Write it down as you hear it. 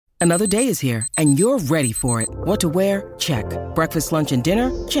Another day is here, and you're ready for it. What to wear? Check. Breakfast, lunch, and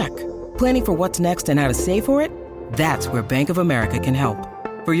dinner? Check. Planning for what's next and how to save for it? That's where Bank of America can help.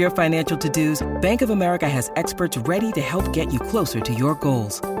 For your financial to-dos, Bank of America has experts ready to help get you closer to your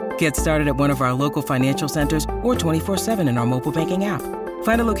goals. Get started at one of our local financial centers or 24/7 in our mobile banking app.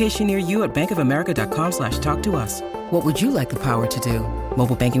 Find a location near you at bankofamerica.com/talktous. What would you like the power to do?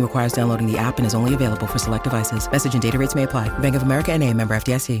 Mobile banking requires downloading the app and is only available for select devices. Message and data rates may apply. Bank of America N.A., member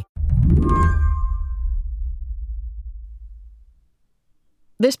FDIC.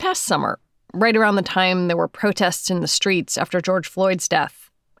 This past summer, right around the time there were protests in the streets after George Floyd's death,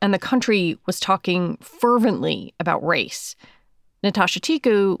 and the country was talking fervently about race, Natasha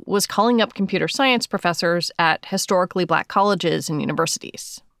Tiku was calling up computer science professors at historically Black colleges and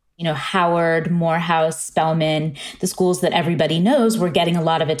universities. You know, Howard, Morehouse, Spelman, the schools that everybody knows were getting a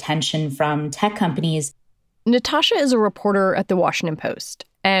lot of attention from tech companies. Natasha is a reporter at The Washington Post,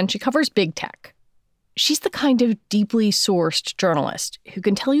 and she covers big tech. She's the kind of deeply sourced journalist who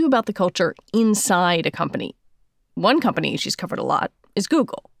can tell you about the culture inside a company. One company she's covered a lot is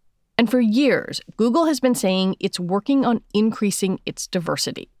Google. And for years, Google has been saying it's working on increasing its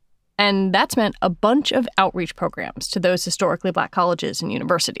diversity. And that's meant a bunch of outreach programs to those historically Black colleges and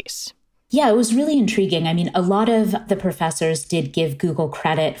universities. Yeah, it was really intriguing. I mean, a lot of the professors did give Google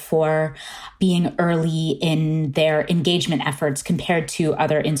credit for being early in their engagement efforts compared to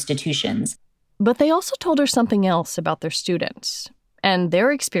other institutions. But they also told her something else about their students and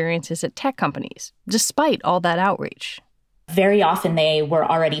their experiences at tech companies, despite all that outreach. Very often they were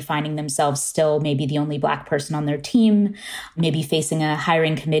already finding themselves still maybe the only Black person on their team, maybe facing a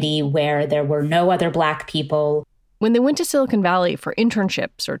hiring committee where there were no other Black people. When they went to Silicon Valley for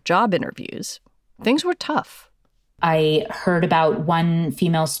internships or job interviews, things were tough. I heard about one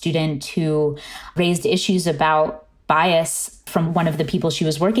female student who raised issues about bias from one of the people she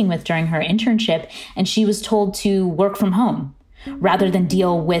was working with during her internship, and she was told to work from home rather than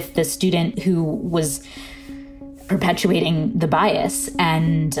deal with the student who was perpetuating the bias.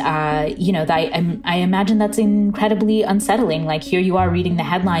 And, I imagine that's incredibly unsettling. Like, here you are reading the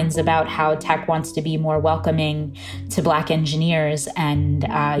headlines about how tech wants to be more welcoming to Black engineers. And,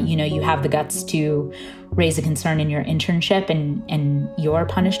 you have the guts to raise a concern in your internship and you're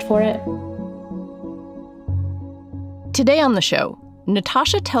punished for it. Today on the show,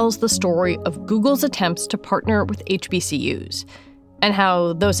 Natasha tells the story of Google's attempts to partner with HBCUs and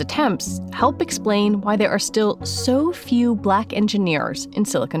how those attempts help explain why there are still so few Black engineers in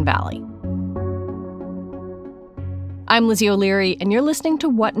Silicon Valley. I'm Lizzie O'Leary, and you're listening to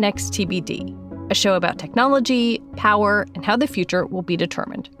What Next TBD, a show about technology, power, and how the future will be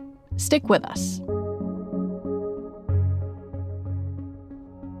determined. Stick with us.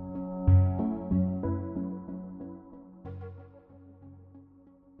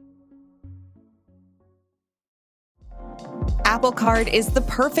 Apple Card is the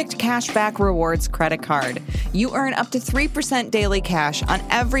perfect cashback rewards credit card. You earn up to 3% daily cash on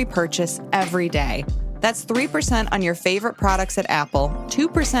every purchase every day. That's 3% on your favorite products at Apple,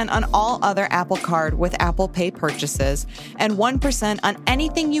 2% on all other Apple Card with Apple Pay purchases, and 1% on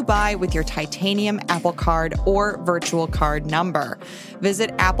anything you buy with your titanium Apple Card or virtual card number.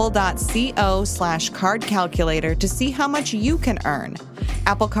 Visit apple.co/card calculator to see how much you can earn.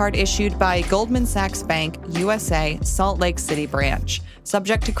 Apple Card issued by Goldman Sachs Bank, USA, Salt Lake City branch.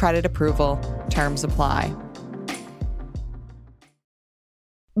 Subject to credit approval. Terms apply.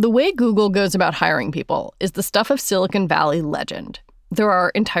 The way Google goes about hiring people is the stuff of Silicon Valley legend. There are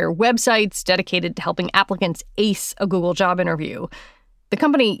entire websites dedicated to helping applicants ace a Google job interview. The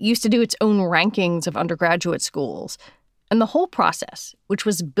company used to do its own rankings of undergraduate schools. And the whole process, which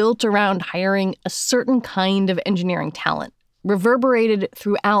was built around hiring a certain kind of engineering talent, reverberated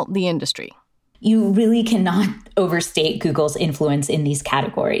throughout the industry. You really cannot overstate Google's influence in these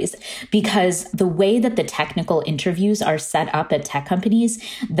categories, because the way that the technical interviews are set up at tech companies,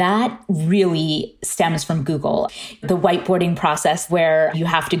 that really stems from Google. The whiteboarding process where you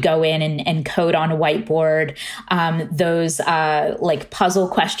have to go in and code on a whiteboard, those like puzzle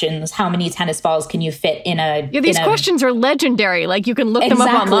questions, how many tennis balls can you fit in a... Yeah, these questions are legendary. Like, you can look them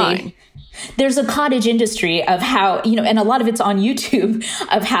up online. There's a cottage industry of how, and a lot of it's on YouTube,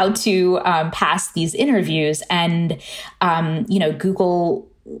 of how to pass these interviews. And, Google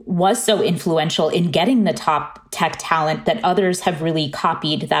was so influential in getting the top tech talent that others have really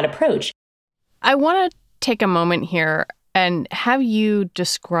copied that approach. I want to take a moment here and have you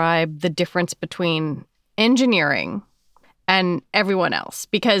describe the difference between engineering and everyone else,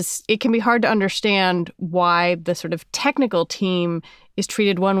 because it can be hard to understand why the sort of technical team is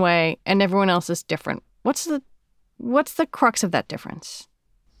treated one way and everyone else is different. What's the crux of that difference?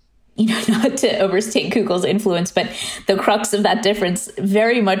 not to overstate Google's influence, but the crux of that difference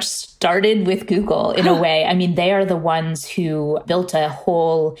very much started with Google in a way. I mean, they are the ones who built a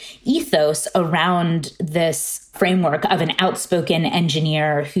whole ethos around this framework of an outspoken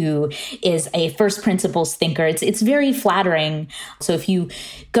engineer who is a first principles thinker. It's very flattering. So if you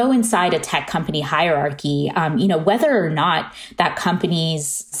go inside a tech company hierarchy, whether or not that company's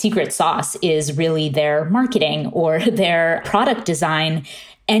secret sauce is really their marketing or their product design,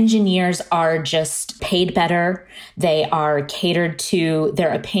 engineers are just paid better. They are catered to.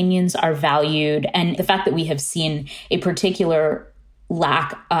 Their opinions are valued. And the fact that we have seen a particular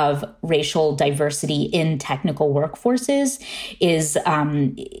lack of racial diversity in technical workforces is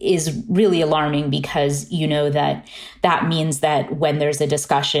really alarming, because that means that when there's a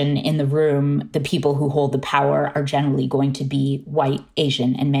discussion in the room, the people who hold the power are generally going to be white,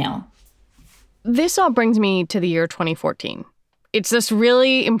 Asian, and male. This all brings me to the year 2014. It's this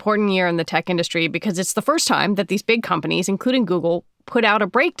really important year in the tech industry because it's the first time that these big companies, including Google, put out a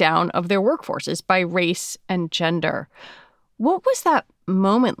breakdown of their workforces by race and gender. What was that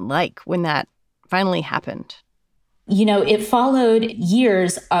moment like when that finally happened? It followed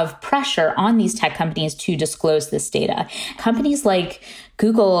years of pressure on these tech companies to disclose this data. Companies like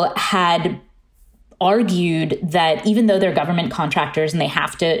Google had argued that even though they're government contractors and they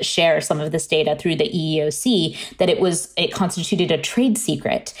have to share some of this data through the EEOC, that it constituted a trade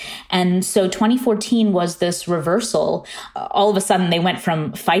secret. And so 2014 was this reversal. All of a sudden, they went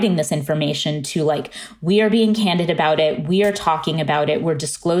from fighting this information to we are being candid about it. We are talking about it. We're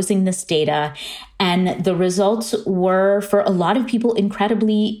disclosing this data. And the results were, for a lot of people,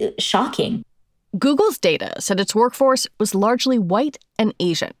 incredibly shocking. Google's data said its workforce was largely white and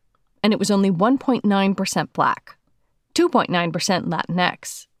Asian, and it was only 1.9% Black, 2.9%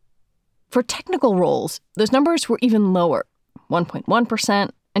 Latinx. For technical roles, those numbers were even lower, 1.1%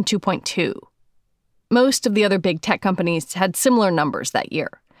 and 2.2%. Most of the other big tech companies had similar numbers that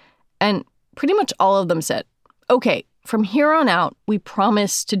year. And pretty much all of them said, okay, from here on out, we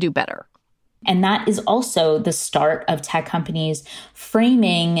promise to do better. And that is also the start of tech companies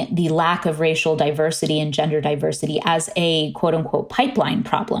framing the lack of racial diversity and gender diversity as a quote unquote pipeline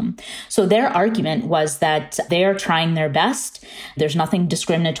problem. So their argument was that they are trying their best. There's nothing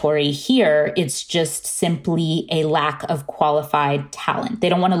discriminatory here. It's just simply a lack of qualified talent. They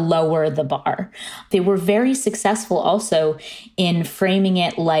don't want to lower the bar. They were very successful also in framing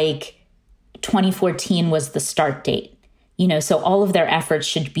it like 2014 was the start date. So all of their efforts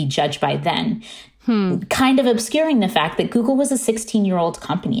should be judged by then, kind of obscuring the fact that Google was a 16-year-old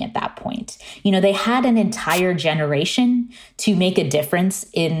company at that point. They had an entire generation to make a difference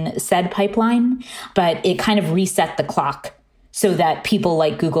in said pipeline, but it kind of reset the clock so that people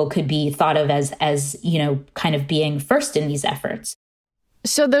like Google could be thought of as kind of being first in these efforts.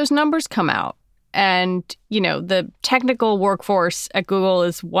 So those numbers come out. And, the technical workforce at Google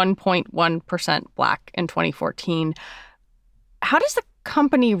is 1.1% Black in 2014. How does the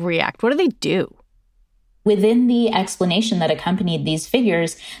company react? What do they do? Within the explanation that accompanied these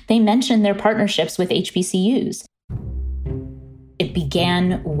figures, they mentioned their partnerships with HBCUs. It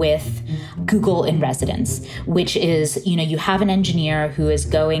began with Google in Residence, which is, you have an engineer who is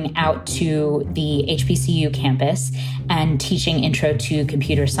going out to the HBCU campus and teaching intro to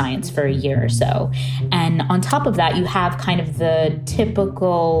computer science for a year or so. And on top of that, you have kind of the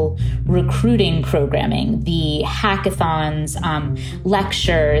typical recruiting programming, the hackathons,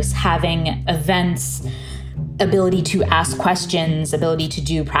 lectures, having events, ability to ask questions, ability to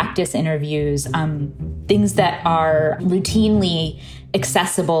do practice interviews, things that are routinely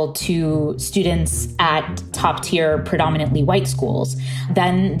accessible to students at top tier, predominantly white schools.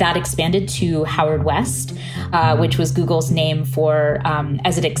 Then that expanded to Howard West, which was Google's name for,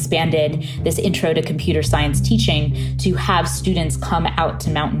 as it expanded this intro to computer science teaching, to have students come out to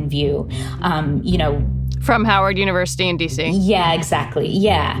Mountain View, From Howard University in D.C.? Yeah, exactly.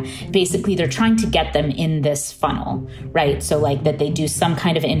 Yeah. Basically, they're trying to get them in this funnel, right? So that they do some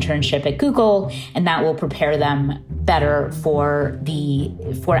kind of internship at Google, and that will prepare them better for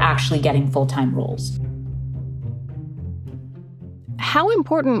actually getting full-time roles. How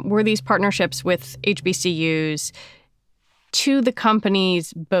important were these partnerships with HBCUs to the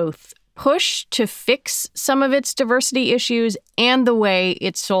company's both push to fix some of its diversity issues and the way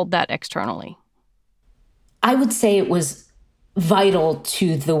it sold that externally? I would say it was vital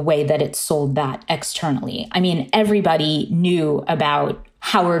to the way that it sold that externally. I mean, everybody knew about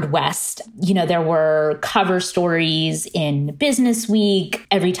Howard West. There were cover stories in Business Week.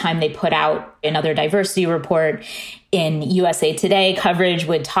 Every time they put out another diversity report in USA Today, coverage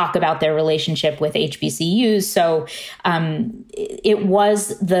would talk about their relationship with HBCUs. So it was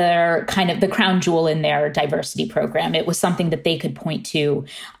the crown jewel in their diversity program. It was something that they could point to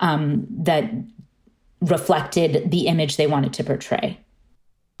that reflected the image they wanted to portray.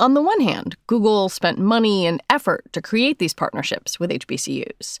 On the one hand, Google spent money and effort to create these partnerships with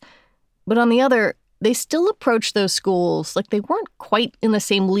HBCUs. But on the other, they still approached those schools like they weren't quite in the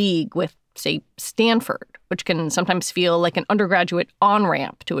same league with, say, Stanford, which can sometimes feel like an undergraduate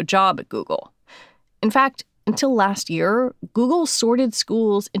on-ramp to a job at Google. In fact, until last year, Google sorted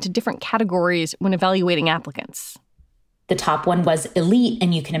schools into different categories when evaluating applicants. The top one was elite,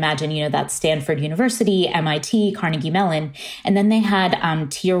 and you can imagine, that's Stanford University, MIT, Carnegie Mellon. And then they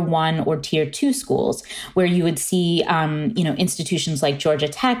had tier 1 or tier 2 schools where you would see, institutions like Georgia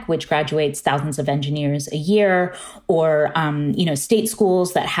Tech, which graduates thousands of engineers a year, or, state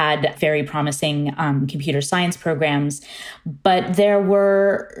schools that had very promising computer science programs. But there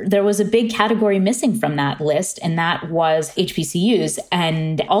was a big category missing from that list, and that was HBCUs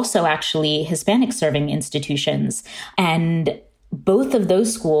and also actually Hispanic serving institutions. And both of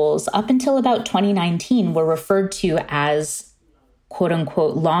those schools, up until about 2019, were referred to as quote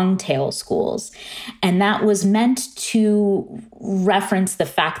unquote long tail schools. And that was meant to reference the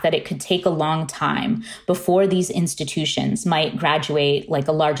fact that it could take a long time before these institutions might graduate like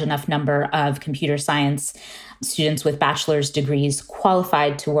a large enough number of computer science students with bachelor's degrees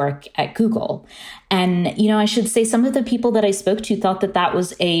qualified to work at Google. And, I should say some of the people that I spoke to thought that that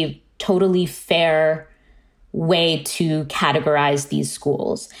was a totally fair way to categorize these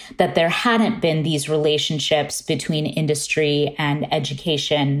schools, that there hadn't been these relationships between industry and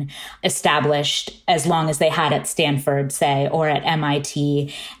education established as long as they had at Stanford, say, or at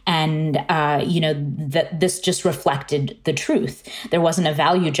MIT. And, this just reflected the truth. There wasn't a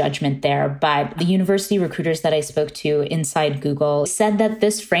value judgment there, but the university recruiters that I spoke to inside Google said that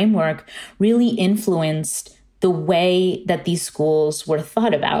this framework really influenced the way that these schools were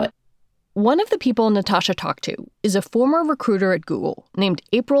thought about. One of the people Natasha talked to is a former recruiter at Google named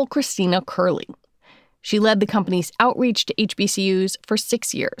April Christina Curley. She led the company's outreach to HBCUs for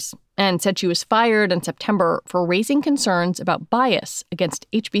 6 years and said she was fired in September for raising concerns about bias against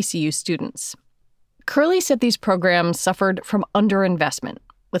HBCU students. Curley said these programs suffered from underinvestment,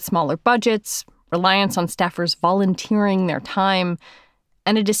 with smaller budgets, reliance on staffers volunteering their time,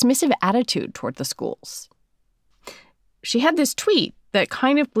 and a dismissive attitude toward the schools. She had this tweet that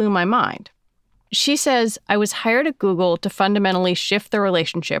kind of blew my mind. She says, "I was hired at Google to fundamentally shift the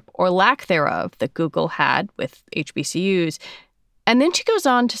relationship or lack thereof that Google had with HBCUs." And then she goes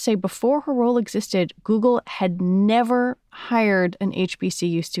on to say before her role existed, Google had never hired an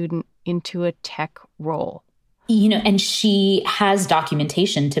HBCU student into a tech role. And she has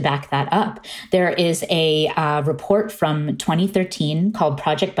documentation to back that up. There is a report from 2013 called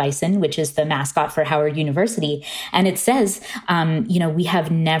Project Bison, which is the mascot for Howard University. And it says, we have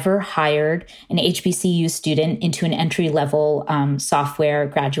never hired an HBCU student into an entry-level software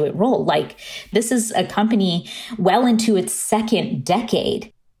graduate role. Like, this is a company well into its second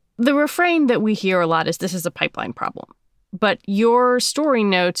decade. The refrain that we hear a lot is this is a pipeline problem. But your story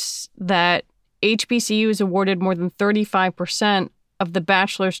notes that HBCUs awarded more than 35% of the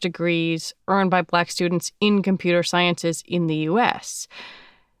bachelor's degrees earned by Black students in computer sciences in the U.S.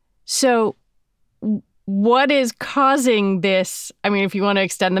 So what is causing this, if you want to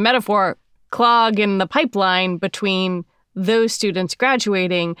extend the metaphor, clog in the pipeline between those students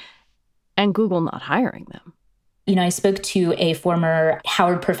graduating and Google not hiring them? I spoke to a former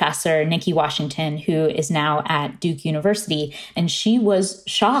Howard professor, Nikki Washington, who is now at Duke University, and she was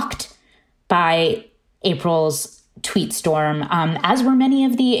shocked by April's tweet storm, as were many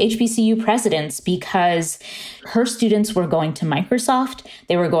of the HBCU presidents, because her students were going to Microsoft,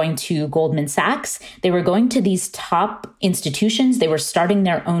 they were going to Goldman Sachs, they were going to these top institutions, they were starting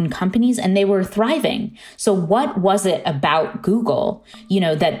their own companies, and they were thriving. So what was it about Google,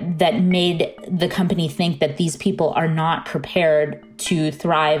 that made the company think that these people are not prepared to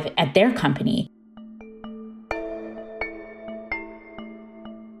thrive at their company?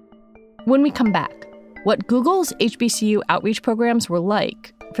 When we come back, what Google's HBCU outreach programs were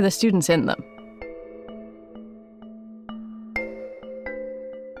like for the students in them.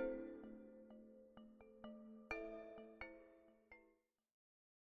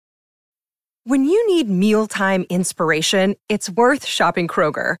 When you need mealtime inspiration, it's worth shopping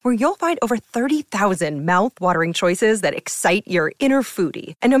Kroger, where you'll find over 30,000 mouth-watering choices that excite your inner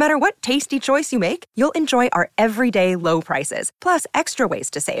foodie. And no matter what tasty choice you make, you'll enjoy our everyday low prices, plus extra ways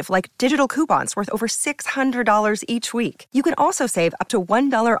to save, like digital coupons worth over $600 each week. You can also save up to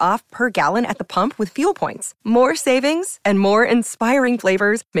 $1 off per gallon at the pump with fuel points. More savings and more inspiring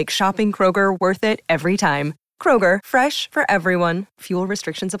flavors make shopping Kroger worth it every time. Kroger, fresh for everyone. Fuel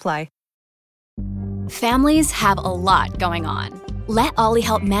restrictions apply. Families have a lot going on. Let Ollie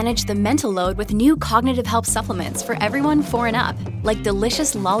help manage the mental load with new cognitive help supplements for everyone 4 and up, like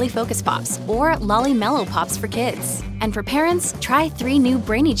delicious Lolly Focus Pops or Lolly Mellow Pops for kids. And for parents, try 3 new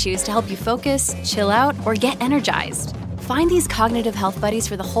Brainy Chews to help you focus, chill out, or get energized. Find these cognitive health buddies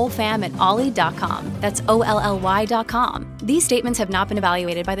for the whole fam at ollie.com. That's OLLY.com. These statements have not been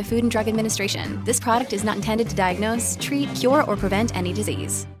evaluated by the Food and Drug Administration. This product is not intended to diagnose, treat, cure, or prevent any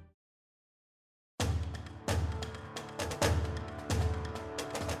disease.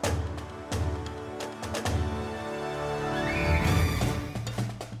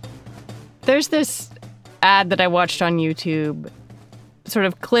 There's this ad that I watched on YouTube, sort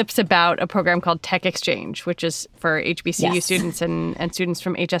of clips about a program called Tech Exchange, which is for HBCU students and students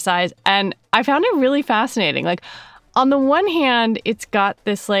from HSIs. And I found it really fascinating. Like, on the one hand, it's got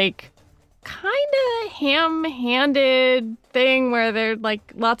this, like, kind of ham-handed thing where there's, like,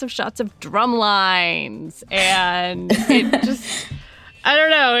 lots of shots of drum lines. And it just, I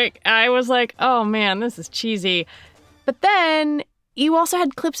don't know. I was like, oh, man, this is cheesy. But then you also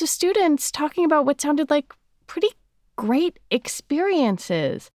had clips of students talking about what sounded like pretty great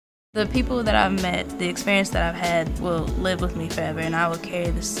experiences. The people that I've met, the experience that I've had will live with me forever, and I will carry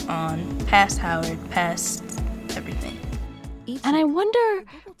this on past Howard, past everything. And I wonder,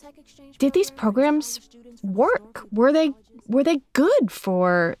 did these programs work? Were they good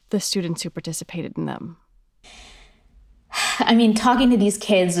for the students who participated in them? I mean, talking to these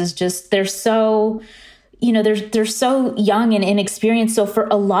kids is just, they're so, you know, they're so young and inexperienced. So for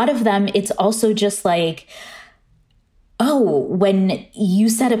a lot of them, it's also just like, oh, when you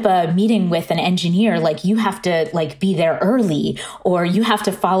set up a meeting with an engineer, like, you have to, like, be there early, or you have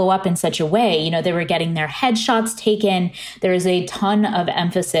to follow up in such a way. You know, they were getting their headshots taken. There is a ton of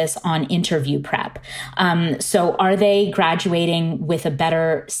emphasis on interview prep. So are they graduating with a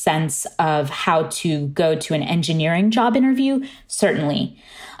better sense of how to go to an engineering job interview? Certainly.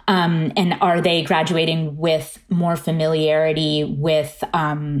 And are they graduating with more familiarity with,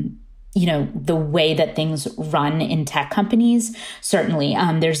 you know, the way that things run in tech companies? Certainly.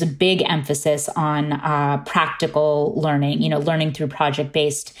 There's a big emphasis on practical learning, you know, learning through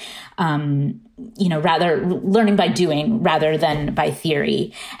project-based, you know, rather learning by doing rather than by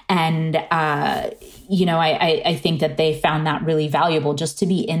theory. And, you know, I think that they found that really valuable just to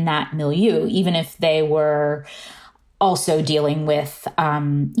be in that milieu, even if they were also dealing with,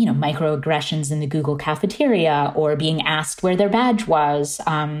 you know, microaggressions in the Google cafeteria, or being asked where their badge was.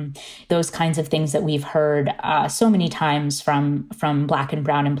 Those kinds of things that we've heard so many times from Black and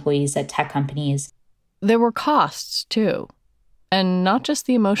brown employees at tech companies. There were costs, too, and not just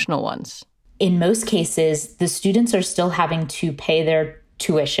the emotional ones. In most cases, the students are still having to pay their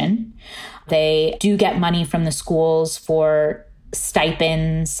tuition. They do get money from the schools for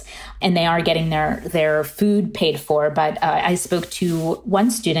stipends, and they are getting their food paid for. But I spoke to one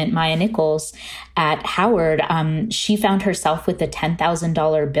student, Maya Nichols, at Howard. She found herself with a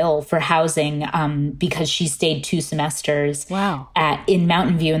 $10,000 bill for housing because she stayed 2 semesters in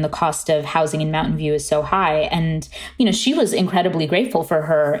Mountain View, and the cost of housing in Mountain View is so high. And, you know, she was incredibly grateful for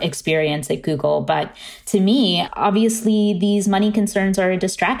her experience at Google. But to me, obviously, these money concerns are a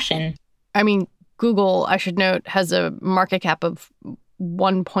distraction. I mean, Google, I should note, has a market cap of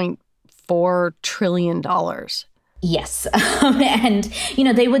 $1.4 trillion. Yes. And, you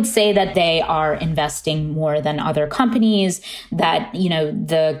know, they would say that they are investing more than other companies, that, you know,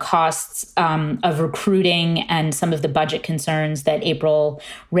 the costs of recruiting and some of the budget concerns that April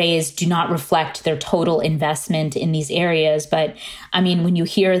raised do not reflect their total investment in these areas. But, I mean, when you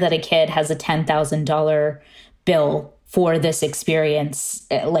hear that a kid has a $10,000 bill for this experience,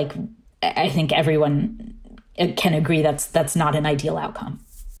 like, I think everyone can agree that's not an ideal outcome.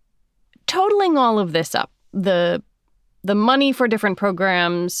 Totaling all of this up, the money for different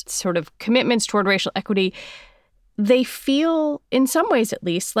programs, sort of commitments toward racial equity, they feel, in some ways at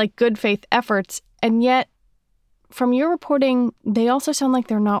least, like good faith efforts. And yet, from your reporting, they also sound like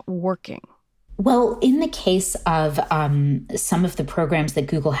they're not working. Well, in the case of some of the programs that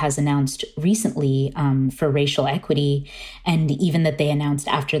Google has announced recently for racial equity, and even that they announced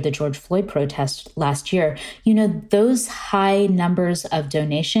after the George Floyd protest last year, you know, those high numbers of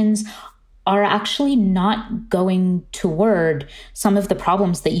donations are actually not going toward some of the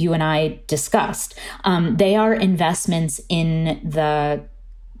problems that you and I discussed. They are investments in the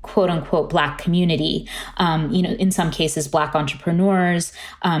quote unquote Black community. In some cases, Black entrepreneurs.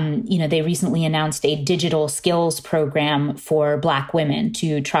 They recently announced a digital skills program for Black women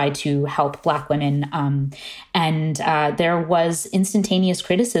to try to help Black women. And there was instantaneous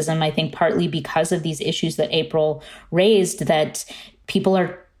criticism, I think, partly because of these issues that April raised, that people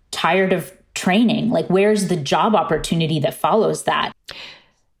are tired of training. Like, where's the job opportunity that follows that?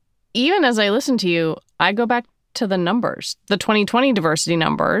 Even as I listen to you, I go back to the numbers, the 2020 diversity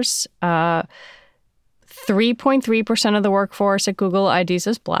numbers. 3.3% of the workforce at Google IDs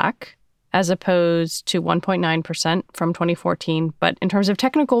as Black, as opposed to 1.9% from 2014. But in terms of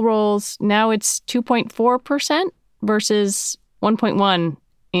technical roles, now it's 2.4% versus 1.1%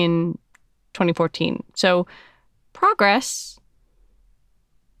 in 2014. So progress,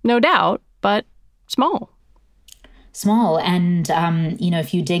 no doubt, but small. And,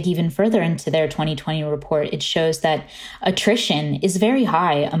 if you dig even further into their 2020 report, it shows that attrition is very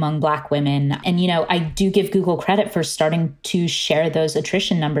high among Black women. And, I do give Google credit for starting to share those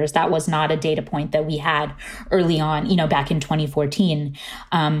attrition numbers. That was not a data point that we had early on, back in 2014.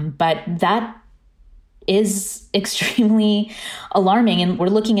 But that is extremely alarming. And we're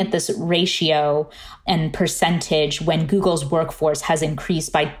looking at this ratio and percentage when Google's workforce has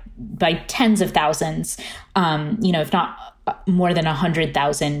increased by tens of thousands, if not more than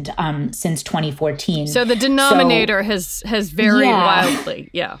 100,000 since 2014. So the denominator has varied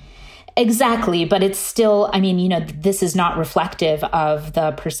wildly. Yeah. Exactly. But it's still, this is not reflective of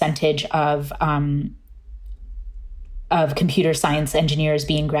the percentage of computer science engineers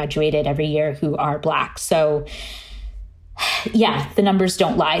being graduated every year who are Black. So yeah, the numbers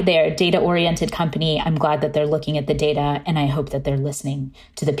don't lie. They're a data-oriented company. I'm glad that they're looking at the data, and I hope that they're listening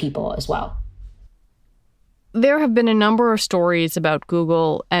to the people as well. There have been a number of stories about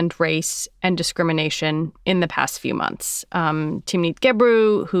Google and race and discrimination in the past few months. Timnit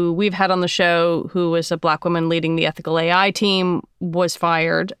Gebru, who we've had on the show, who was a Black woman leading the ethical AI team, was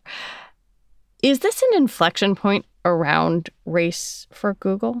fired. Is this an inflection point around race for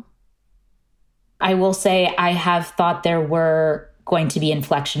Google? I will say I have thought there were going to be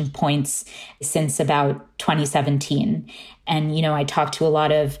inflection points since about 2017. And, I talked to a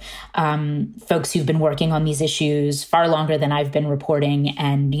lot of folks who've been working on these issues far longer than I've been reporting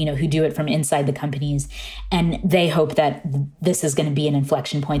and, who do it from inside the companies. And they hope that this is going to be an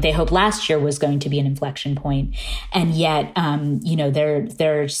inflection point. They hope last year was going to be an inflection point. And yet,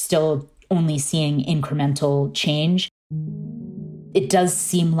 they're still only seeing incremental change. It does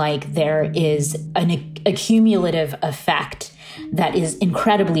seem like there is a cumulative effect that is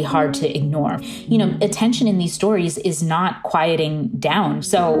incredibly hard to ignore. Attention in these stories is not quieting down.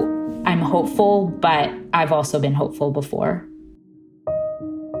 So I'm hopeful, but I've also been hopeful before.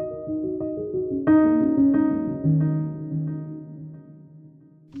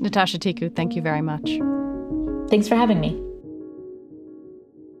 Natasha Tiku, thank you very much. Thanks for having me.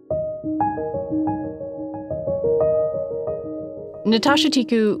 Natasha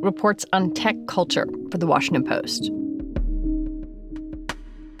Tiku reports on tech culture for The Washington Post.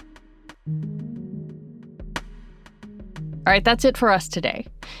 All right, that's it for us today.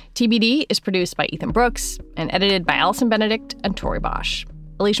 TBD is produced by Ethan Brooks and edited by Allison Benedict and Tori Bosch.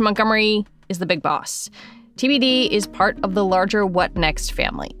 Alicia Montgomery is the big boss. TBD is part of the larger What Next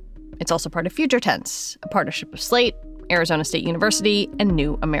family. It's also part of Future Tense, a partnership of Slate, Arizona State University, and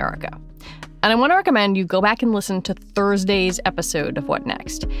New America. And I want to recommend you go back and listen to Thursday's episode of What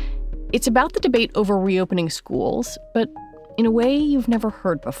Next. It's about the debate over reopening schools, but in a way you've never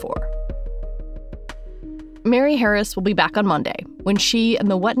heard before. Mary Harris will be back on Monday when she and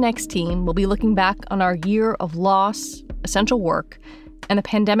the What Next team will be looking back on our year of loss, essential work, and a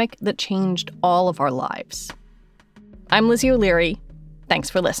pandemic that changed all of our lives. I'm Lizzie O'Leary. Thanks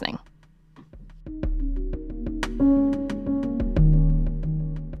for listening.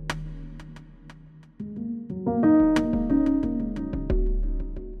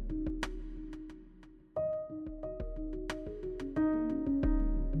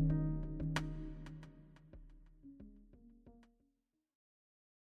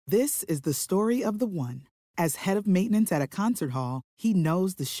 This is the story of the one. As head of maintenance at a concert hall, he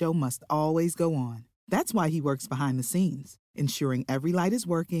knows the show must always go on. That's why he works behind the scenes, ensuring every light is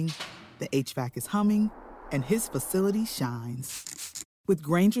working, the HVAC is humming, and his facility shines. With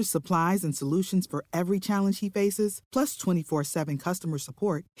Grainger's supplies and solutions for every challenge he faces, plus 24/7 customer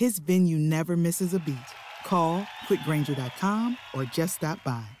support, his venue never misses a beat. Call quickgrainger.com or just stop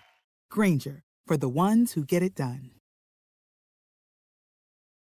by. Grainger, for the ones who get it done.